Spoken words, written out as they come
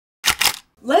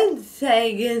Let's say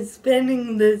you're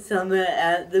spending the summer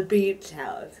at the beach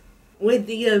house with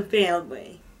your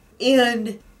family,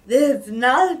 and there's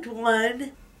not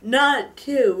one, not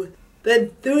two,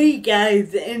 but 3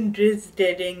 guys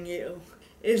interested in you.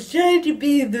 It's sure to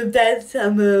be the best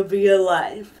summer of your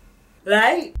life,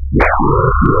 right?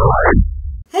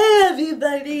 Hey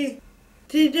everybody!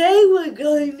 Today we're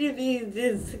going to be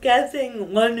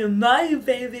discussing one of my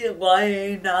favorite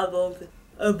YA novels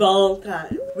of all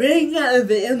time, Ring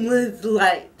of Endless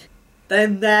Light by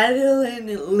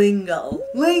Madeleine L'Engle.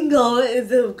 L'Engle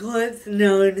is of course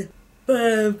known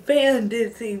for a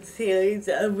fantasy series,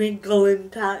 A Wrinkle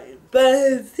in Time, but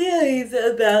a series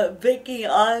about Vicky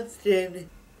Austin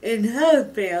and her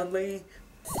family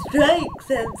strikes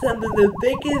at some of the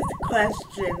biggest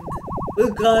questions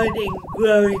regarding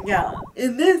growing up.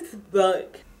 In this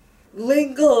book,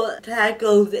 L'Engle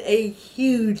tackles a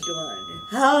huge one.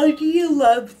 How do you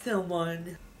love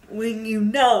someone when you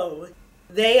know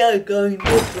they are going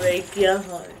to break your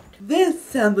heart? This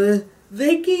summer,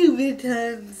 Vicky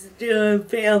returns to her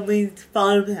family's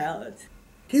farmhouse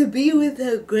to be with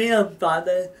her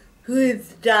grandfather, who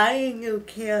is dying of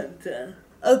cancer.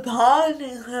 Upon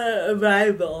her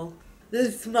arrival,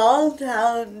 the small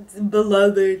town's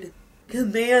beloved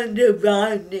Commander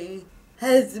Rodney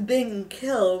has been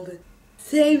killed,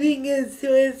 saving a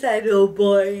suicidal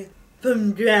boy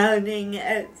from drowning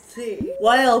at sea,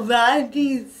 while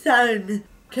Rodney's son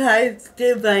tries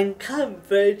to find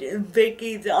comfort in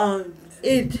Vicky's arms.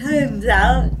 It turns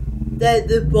out that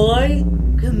the boy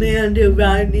Commander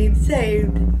Rodney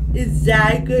saved is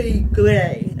Zachary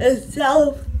Gray, a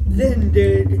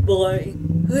self-centered boy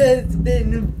who has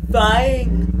been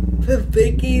vying for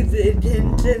Vicky's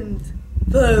attentions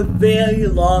for a very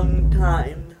long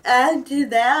time. Add to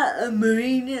that a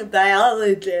marine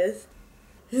biologist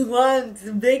who wants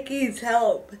Vicky's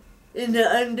help in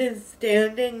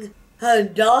understanding how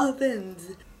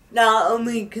dolphins not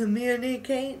only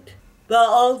communicate, but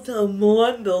also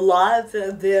mourn the loss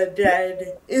of their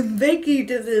dead. And Vicky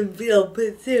doesn't feel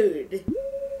pursued.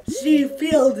 She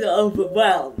feels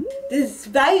overwhelmed.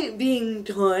 Despite being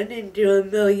torn into a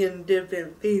million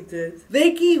different pieces,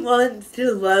 Vicky wants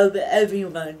to love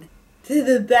everyone to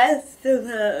the best of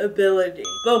her ability.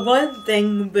 But one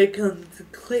thing becomes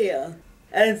clear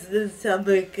as the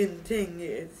summer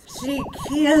continues. She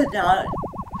cannot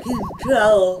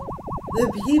control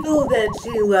the people that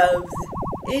she loves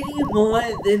any more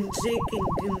than she can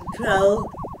control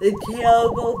the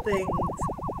terrible things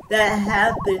that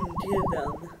happen to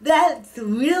them. That's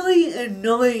really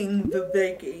annoying for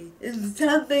Vicky, and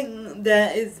something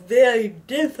that is very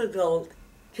difficult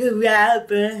to wrap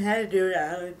her head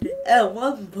around. At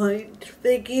one point,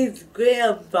 Vicky's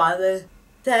grandfather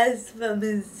says from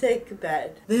his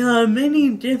sickbed, "There are many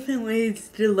different ways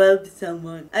to love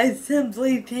someone. I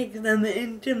simply take them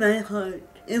into my heart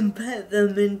and put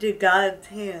them into God's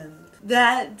hands."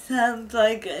 That sounds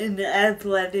like an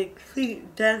athletic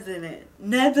feat, doesn't it?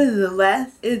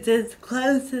 Nevertheless, it's as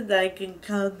close as I can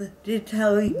come to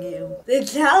telling you. The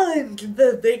challenge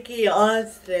for Vicky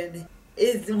Austin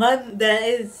is one that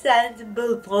is set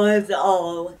before us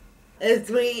all as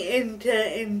we enter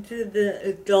into the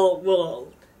adult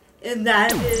world. And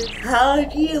that is, how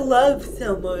do you love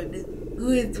someone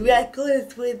who is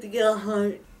reckless with your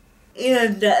heart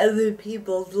and other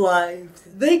people's lives?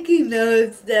 Vicky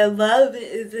knows that love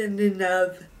isn't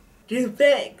enough to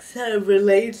fix her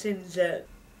relationship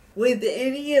with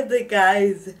any of the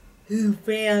guys who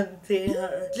fancy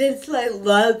her. Just like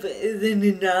love isn't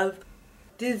enough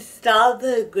to stop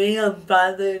her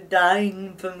grandfather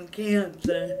dying from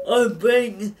cancer or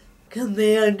bring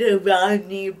Commander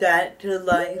Rodney back to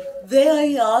life.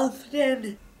 Very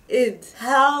often, it's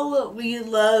how we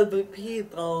love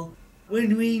people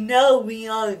when we know we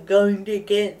aren't going to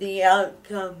get the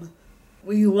outcome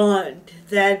we want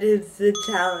that is the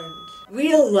challenge.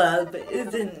 Real love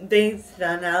isn't based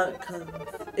on outcomes.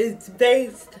 It's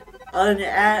based on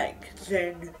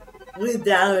action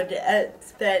without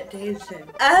expectation.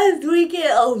 As we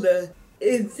get older,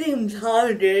 it seems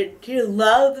harder to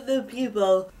love the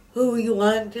people who we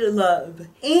want to love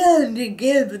and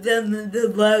give them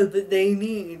the love they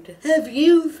need. Have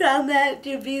you found that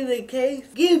to be the case?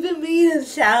 Give me a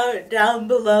shout down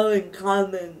below in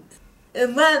comments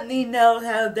and let me know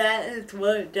how that has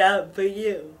worked out for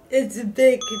you. It's a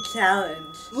big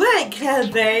challenge. Lit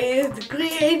Cafe is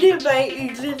created by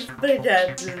Aegis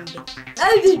Productions,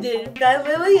 edited by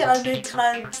Liliana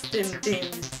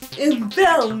Constantine, and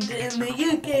filmed in the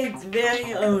UK's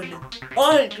very own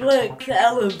Artworks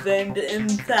Elephant in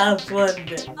South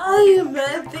London. I am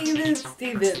Athena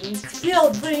Stevens.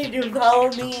 Feel free to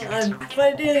follow me on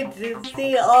Twitter to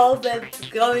see all that's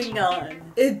going on.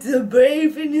 It's a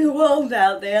brave new world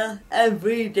out there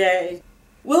every day.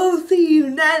 We'll see you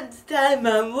next time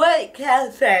on What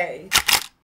Cafe.